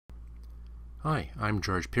Hi, I'm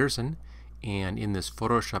George Pearson, and in this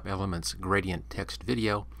Photoshop Elements gradient text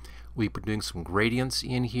video, we've been doing some gradients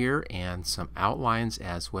in here and some outlines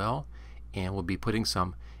as well, and we'll be putting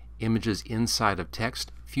some images inside of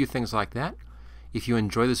text, a few things like that. If you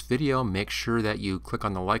enjoy this video, make sure that you click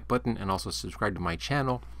on the like button and also subscribe to my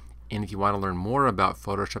channel. And if you want to learn more about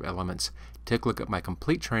Photoshop Elements, take a look at my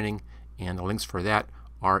complete training, and the links for that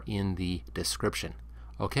are in the description.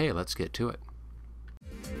 Okay, let's get to it.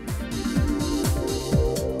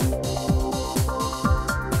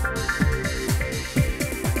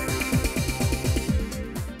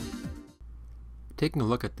 Taking a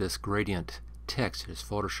look at this gradient text, this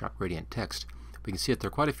Photoshop gradient text, we can see that there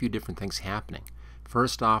are quite a few different things happening.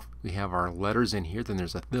 First off, we have our letters in here, then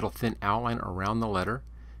there's a little thin outline around the letter,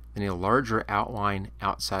 then a larger outline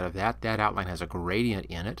outside of that. That outline has a gradient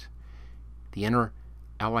in it. The inner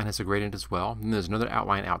outline has a gradient as well. And there's another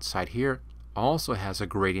outline outside here, also has a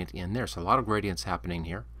gradient in there. So a lot of gradients happening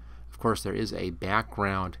here. Of course, there is a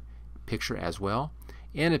background picture as well,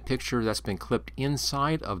 and a picture that's been clipped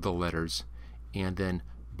inside of the letters and then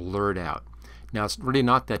blurred out. Now, it's really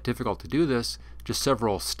not that difficult to do this, just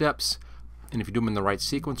several steps, and if you do them in the right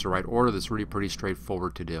sequence or right order, that's really pretty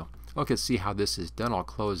straightforward to do. Okay, let's see how this is done. I'll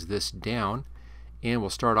close this down, and we'll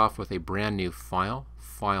start off with a brand new file,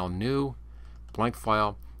 File New, blank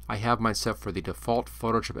file. I have mine set for the default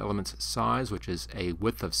Photoshop Elements size, which is a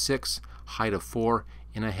width of 6, height of 4,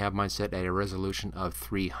 and I have mine set at a resolution of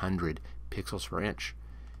 300 pixels per inch.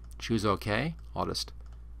 Choose OK. I'll just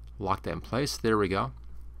lock that in place. There we go.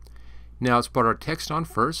 Now let's put our text on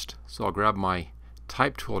first. So I'll grab my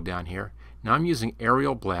type tool down here. Now I'm using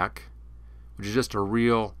Arial Black, which is just a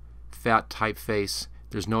real fat typeface.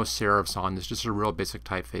 There's no serifs on this, just a real basic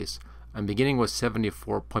typeface. I'm beginning with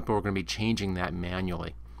 74 point, but we're going to be changing that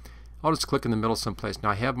manually. I'll just click in the middle someplace.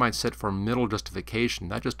 Now I have mine set for middle justification.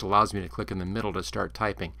 That just allows me to click in the middle to start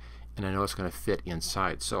typing, and I know it's going to fit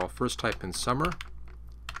inside. So I'll first type in summer,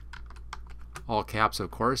 all caps of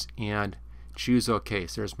course, and choose OK.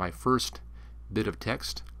 So there's my first bit of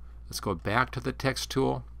text. Let's go back to the text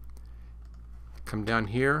tool, come down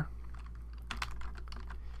here,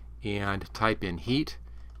 and type in heat,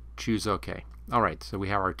 choose OK. Alright, so we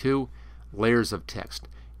have our two layers of text.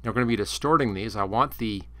 Now we're going to be distorting these. I want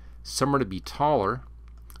the summer to be taller,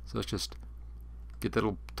 so let's just get that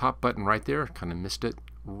little top button right there, kind of missed it,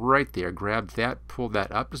 right there, grab that, pull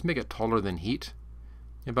that up, just make it taller than heat,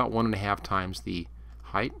 about 1.5 times the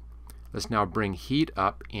height. Let's now bring heat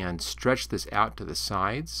up and stretch this out to the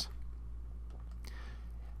sides.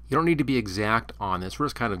 You don't need to be exact on this. We're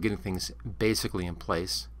just kind of getting things basically in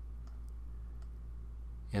place.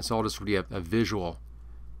 And so I'll just do a visual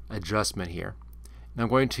adjustment here. Now I'm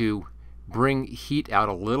going to bring heat out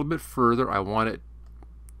a little bit further. I want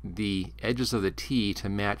the edges of the T to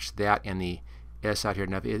match that and the S out here.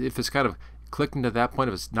 Now if it's kind of clicking to that point,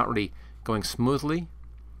 if it's not really going smoothly,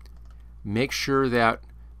 make sure that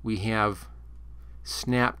we have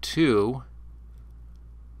Snap to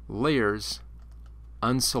Layers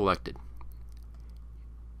unselected.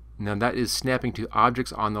 Now that is snapping to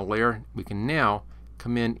objects on the layer. We can now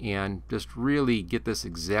come in and just really get this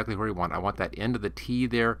exactly where we want. I want that end of the T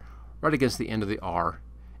there right against the end of the R,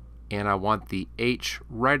 and I want the H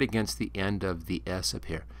right against the end of the S up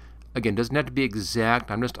here. Again, doesn't have to be exact.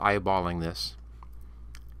 I'm just eyeballing this.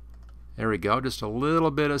 There we go. Just a little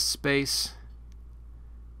bit of space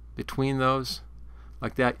between those,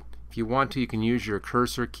 like that. If you want to, you can use your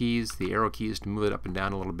cursor keys, the arrow keys, to move it up and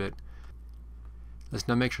down a little bit. Let's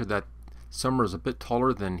now make sure that summer is a bit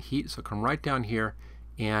taller than heat, so come right down here,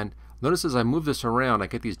 and notice as I move this around, I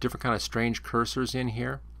get these different kind of strange cursors in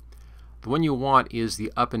here. The one you want is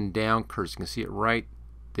the up and down cursor. You can see it right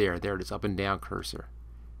there. There it is, up and down cursor.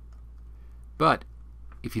 But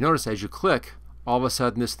if you notice, as you click, all of a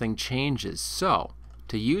sudden this thing changes. So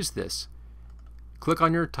to use this, click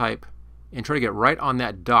on your type and try to get right on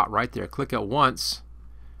that dot right there. Click it once,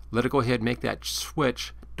 let it go ahead and make that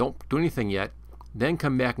switch. Don't do anything yet. Then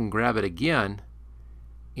come back and grab it again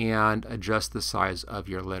and adjust the size of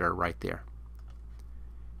your letter right there.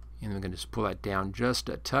 And I'm going to just pull that down just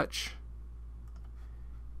a touch.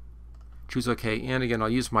 Choose OK, and again I'll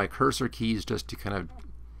use my cursor keys just to kind of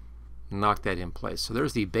knock that in place. So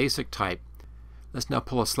there's the basic type. Let's now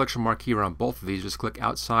pull a selection marquee around both of these. Just click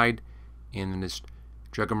outside and then just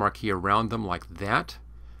drag a marquee around them like that.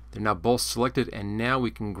 They're now both selected, and now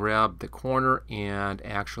we can grab the corner and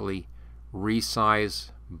actually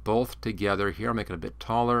resize both together here. I'll make it a bit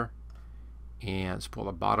taller and let's pull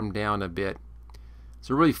the bottom down a bit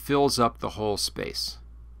so it really fills up the whole space,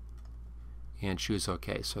 and choose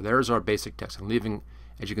OK. So there's our basic text. I'm leaving,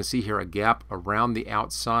 as you can see here, a gap around the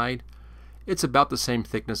outside. It's about the same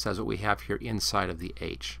thickness as what we have here inside of the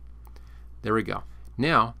H. There we go.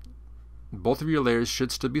 Now, both of your layers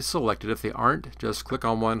should still be selected. If they aren't, just click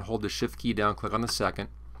on one, hold the Shift key down, click on the second,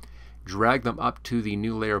 drag them up to the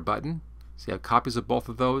New Layer button. So you have copies of both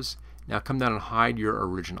of those. Now come down and hide your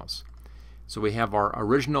originals. So we have our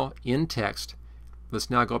original in text. Let's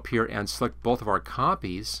now go up here and select both of our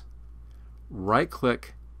copies,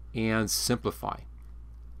 right-click, and simplify.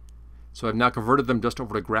 So I've now converted them just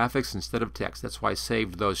over to graphics instead of text. That's why I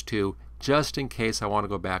saved those two, just in case I want to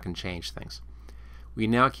go back and change things. We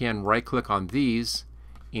now can right-click on these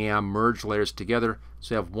and merge layers together.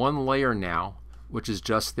 So we have one layer now, which is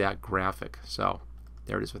just that graphic. So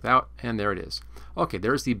there it is without, and there it is. Okay,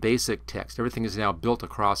 there's the basic text. Everything is now built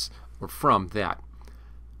across or from that.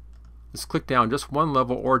 Let's click down just one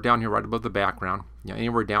level or down here right above the background.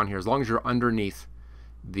 Anywhere down here, as long as you're underneath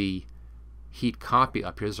the heat copy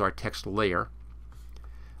up here. This is our text layer.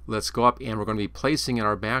 Let's go up and we're going to be placing in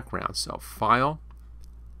our background. So File,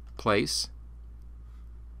 Place.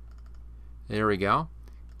 There we go.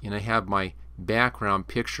 And I have my background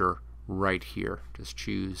picture right here. Just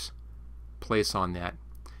choose Place on that.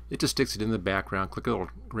 It just sticks it in the background. Click a little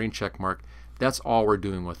green check mark. That's all we're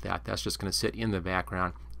doing with that. That's just going to sit in the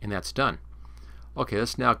background, and that's done. Okay,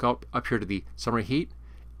 let's now go up here to the Summary Heat,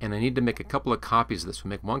 and I need to make a couple of copies of this. We'll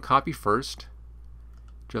make one copy first,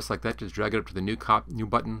 just like that. Just drag it up to the new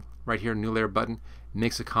button right here, New Layer button.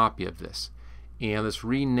 Makes a copy of this. And let's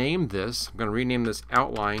rename this. I'm going to rename this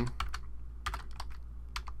Outline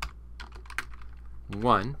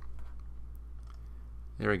 1.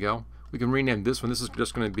 There we go. We can rename this one. This is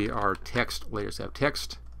just going to be our text layers. So have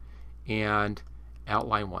text and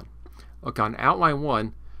Outline 1. Okay, on Outline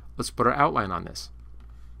 1, let's put our outline on this.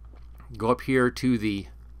 Go up here to the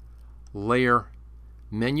Layer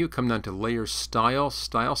menu, come down to Layer Style,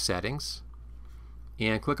 Style Settings,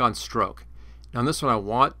 and click on Stroke. Now on this one I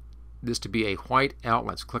want this to be a white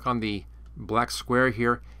outline. So click on the black square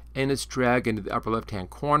here, and it's drag into the upper left-hand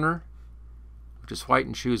corner, which is white,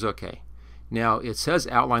 and choose OK. Now it says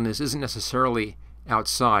outline. This isn't necessarily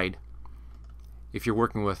outside if you're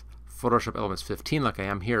working with Photoshop Elements 15 like I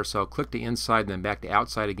am here. So click to inside, then back to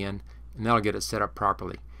outside again, and that'll get it set up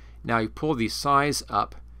properly. Now you pull the size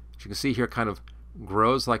up. As you can see here, it kind of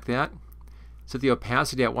grows like that. Set the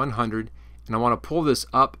opacity at 100, and I want to pull this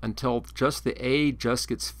up until just the A just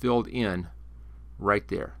gets filled in right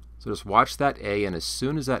there. So just watch that A, and as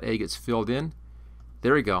soon as that A gets filled in,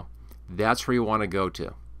 there we go. That's where you want to go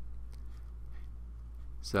to.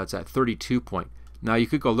 So that's at 32 point. Now you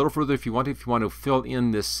could go a little further if you want to. If you want to fill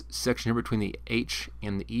in this section here between the H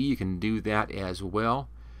and the E, you can do that as well.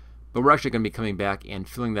 But we're actually going to be coming back and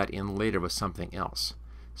filling that in later with something else.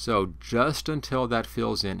 So just until that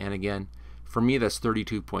fills in, and again, for me that's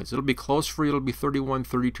 32 points. It'll be close for you. It'll be 31,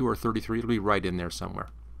 32, or 33. It'll be right in there somewhere.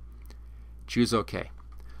 Choose OK.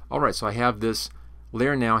 Alright, so I have this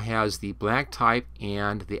layer now has the black type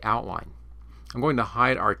and the outline. I'm going to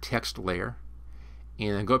hide our text layer,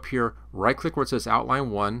 and then go up here, right click where it says Outline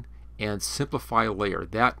 1, and Simplify Layer.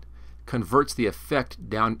 That converts the effect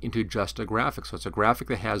down into just a graphic. So it's a graphic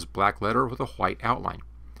that has black letter with a white outline.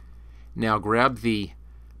 Now grab the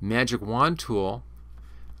Magic Wand tool.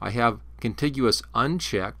 I have Contiguous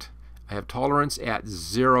unchecked. I have Tolerance at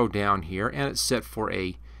 0 down here, and it's set for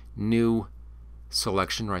a new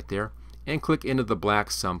selection right there. And click into the black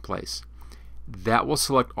someplace. That will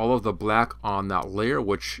select all of the black on that layer,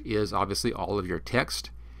 which is obviously all of your text.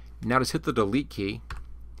 Now just hit the delete key,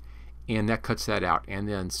 and that cuts that out. And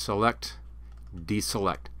then select,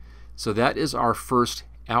 deselect. So that is our first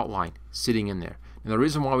outline sitting in there. And the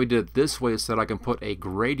reason why we did it this way is that I can put a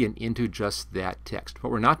gradient into just that text.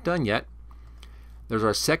 But we're not done yet. There's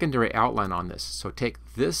our secondary outline on this. So take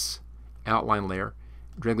this outline layer,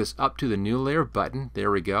 drag this up to the New Layer button.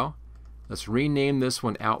 There we go. Let's rename this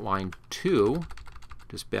one Outline 2.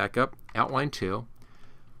 Just back up, Outline 2.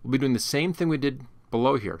 We'll be doing the same thing we did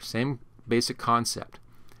below here, same basic concept.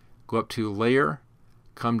 Go up to Layer,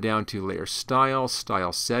 come down to Layer Style,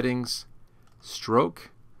 Style Settings,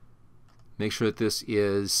 Stroke. Make sure that this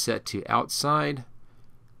is set to outside.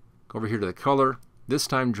 Go over here to the color. This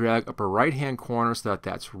time drag upper right hand corner so that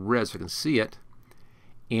that's red so we can see it.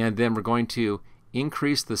 And then we're going to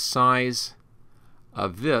increase the size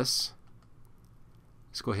of this.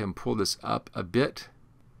 Let's go ahead and pull this up a bit.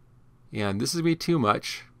 And this is going to be too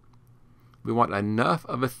much. We want enough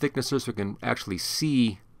of a thickness so we can actually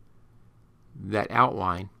see that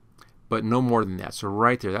outline, but no more than that. So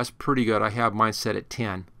right there, that's pretty good. I have mine set at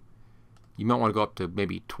 10. You might want to go up to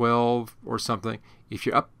maybe 12 or something. If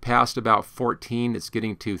you're up past about 14, it's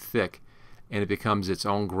getting too thick and it becomes its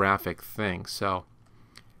own graphic thing. So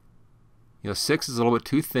 6 is a little bit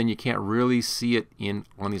too thin. You can't really see it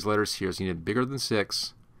on these letters here. So you need it bigger than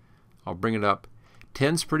 6. I'll bring it up.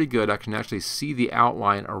 10's pretty good. I can actually see the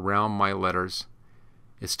outline around my letters.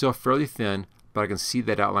 It's still fairly thin, but I can see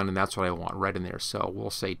that outline, and that's what I want right in there. So we'll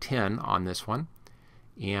say 10 on this one.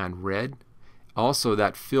 And red. Also,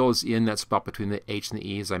 that fills in that spot between the H and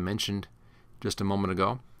the E, as I mentioned just a moment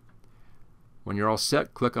ago. When you're all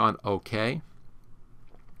set, click on OK.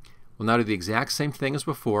 We'll now do the exact same thing as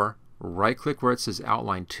before. Right-click where it says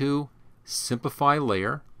Outline 2, Simplify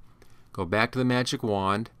Layer, go back to the magic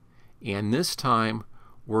wand, and this time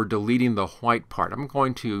we're deleting the white part. I'm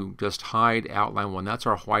going to just hide Outline 1. That's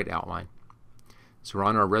our white outline. So we're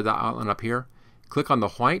on our red outline up here. Click on the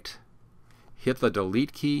white, hit the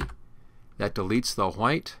Delete key. That deletes the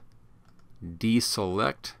white.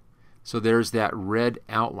 Deselect. So there's that red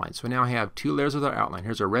outline. So now I have 2 layers of our outline.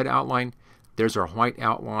 Here's our red outline, there's our white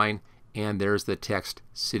outline, and there's the text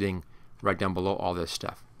sitting right down below all this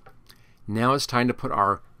stuff. Now it's time to put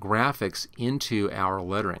our graphics into our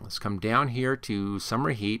lettering. Let's come down here to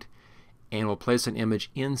Summer Heat, and we'll place an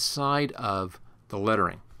image inside of the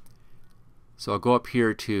lettering. So I'll go up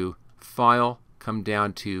here to File, come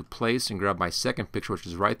down to Place, and grab my second picture, which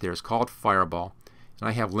is right there. It's called Fireball. And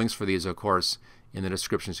I have links for these, of course, in the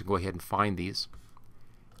description, so go ahead and find these.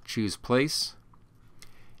 Choose Place.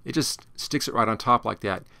 It just sticks it right on top like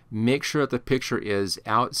that. Make sure that the picture is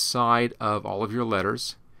outside of all of your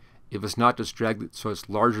letters. If it's not, just drag it so it's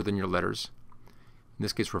larger than your letters. In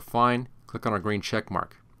this case, we're fine. Click on our green check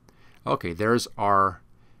mark. Okay, there's our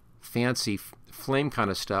fancy flame kind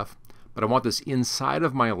of stuff, but I want this inside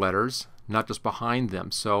of my letters, not just behind them.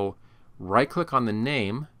 So right-click on the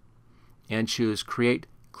name and choose Create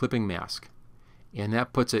Clipping Mask. And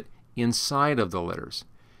that puts it inside of the letters.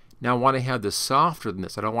 Now I want to have this softer than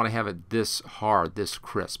this. I don't want to have it this hard, this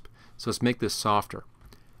crisp. So let's make this softer.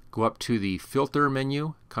 Go up to the Filter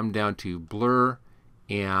menu, come down to Blur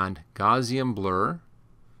and Gaussian Blur.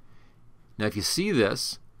 Now if you see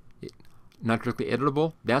this, not directly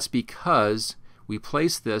editable, that's because we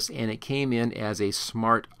placed this and it came in as a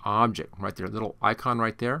smart object right there, little icon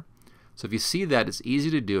right there. So if you see that, it's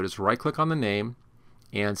easy to do. Just right-click on the name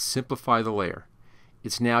and simplify the layer.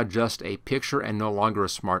 It's now just a picture and no longer a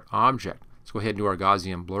smart object. Let's go ahead and do our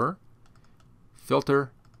Gaussian blur.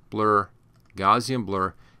 Filter, blur, Gaussian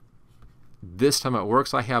blur. This time it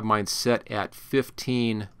works. I have mine set at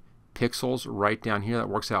 15 pixels right down here. That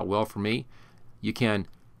works out well for me. You can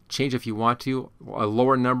change if you want to. A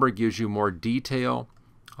lower number gives you more detail.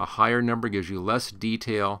 A higher number gives you less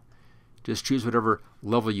detail. Just choose whatever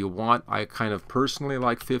level you want. I kind of personally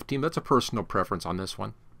like 15. That's a personal preference on this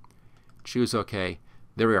one. Choose OK.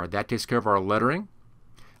 There we are. That takes care of our lettering.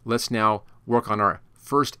 Let's now work on our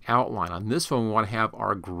first outline. On this one, we want to have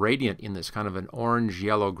our gradient in this kind of an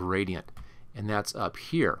orange-yellow gradient. And that's up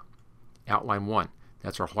here. Outline 1.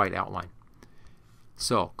 That's our white outline.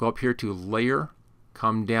 So go up here to Layer,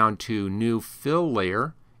 come down to New Fill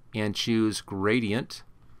Layer, and choose Gradient.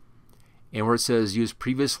 And where it says Use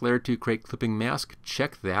Previous Layer to Create Clipping Mask,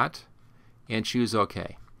 check that, and choose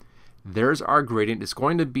OK. There's our gradient. It's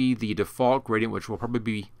going to be the default gradient, which will probably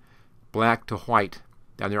be black to white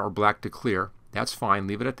down there, or black to clear. That's fine.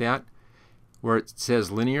 Leave it at that. Where it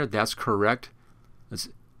says linear, that's correct.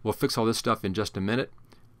 We'll fix all this stuff in just a minute.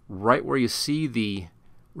 Right where you see the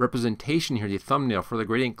representation here, the thumbnail for the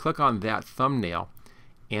gradient, click on that thumbnail,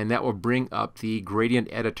 and that will bring up the gradient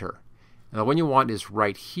editor. Now the one you want is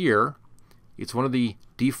right here. It's one of the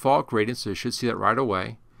default gradients, so you should see that right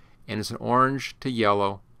away. And it's an orange to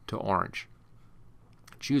yellow to orange.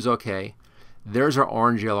 Choose OK. There's our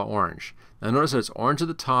orange, yellow, orange. Now notice that it's orange at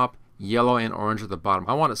the top, yellow and orange at the bottom.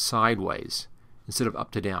 I want it sideways instead of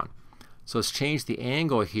up to down. So let's change the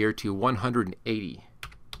angle here to 180.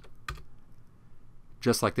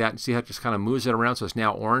 Just like that. And see how it just kind of moves it around, so it's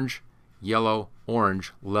now orange, yellow,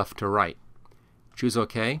 orange, left to right. Choose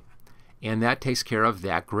OK. And that takes care of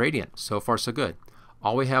that gradient. So far so good.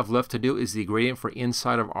 All we have left to do is the gradient for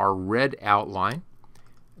inside of our red outline.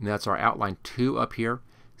 And that's our outline 2 up here.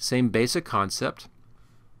 Same basic concept.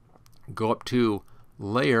 Go up to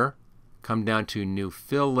Layer, come down to New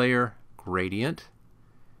Fill Layer, Gradient.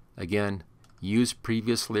 Again, use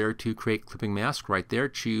Previous Layer to create Clipping Mask right there.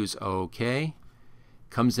 Choose OK.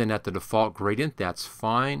 Comes in at the default gradient. That's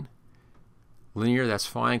fine. Linear, that's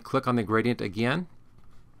fine. Click on the gradient again.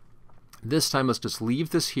 This time let's just leave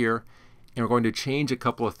this here, and we're going to change a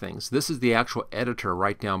couple of things. This is the actual editor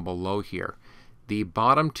right down below here. The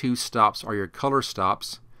bottom 2 stops are your color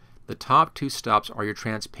stops. The top 2 stops are your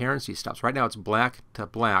transparency stops. Right now it's black to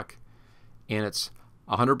black, and it's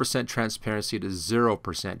 100% transparency to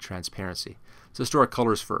 0% transparency. So let's do our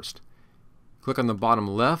colors first. click on the bottom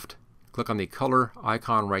left, click on the color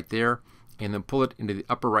icon right there, and then pull it into the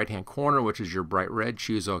upper right hand corner, which is your bright red.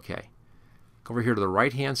 Choose OK. Go over here to the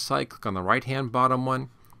right hand side, click on the right hand bottom one.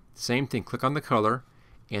 Same thing, click on the color,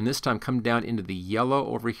 and this time come down into the yellow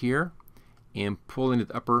over here and pull into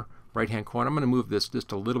the upper right hand corner. I'm going to move this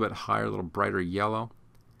just a little bit higher, a little brighter yellow.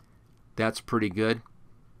 That's pretty good.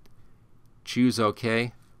 Choose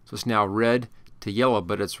OK. So it's now red to yellow,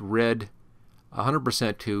 but it's red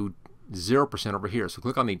 100% to 0% over here. So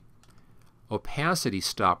click on the opacity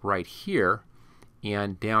stop right here,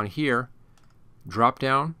 and down here, drop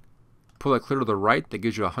down, pull it clear to the right. That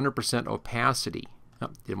gives you 100% opacity. Oh,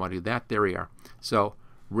 didn't want to do that. There we are. So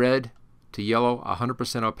red to yellow,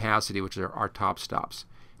 100% opacity, which are our top stops.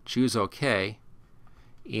 Choose OK,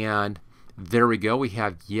 and there we go. We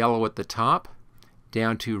have yellow at the top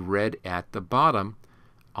down to red at the bottom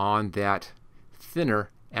on that thinner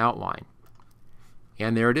outline.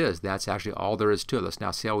 And there it is. That's actually all there is to it. Let's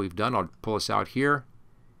now see how we've done. I'll pull this out here,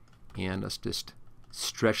 and let's just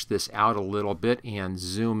stretch this out a little bit and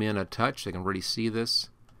zoom in a touch so you can really see this.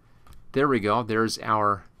 There we go. There's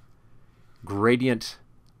our gradient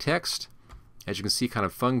text. As you can see, kind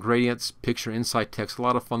of fun gradients, picture inside text, a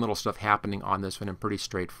lot of fun little stuff happening on this one, and pretty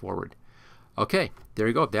straightforward. Okay, there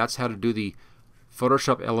you go. That's how to do the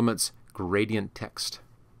Photoshop Elements gradient text.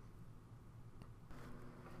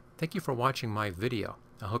 Thank you for watching my video.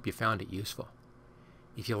 I hope you found it useful.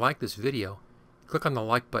 If you like this video, click on the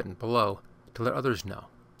like button below to let others know.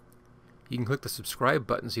 You can click the subscribe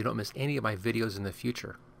button so you don't miss any of my videos in the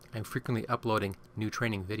future. I'm frequently uploading new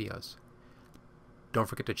training videos. Don't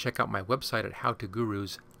forget to check out my website at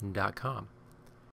howtogurus.com.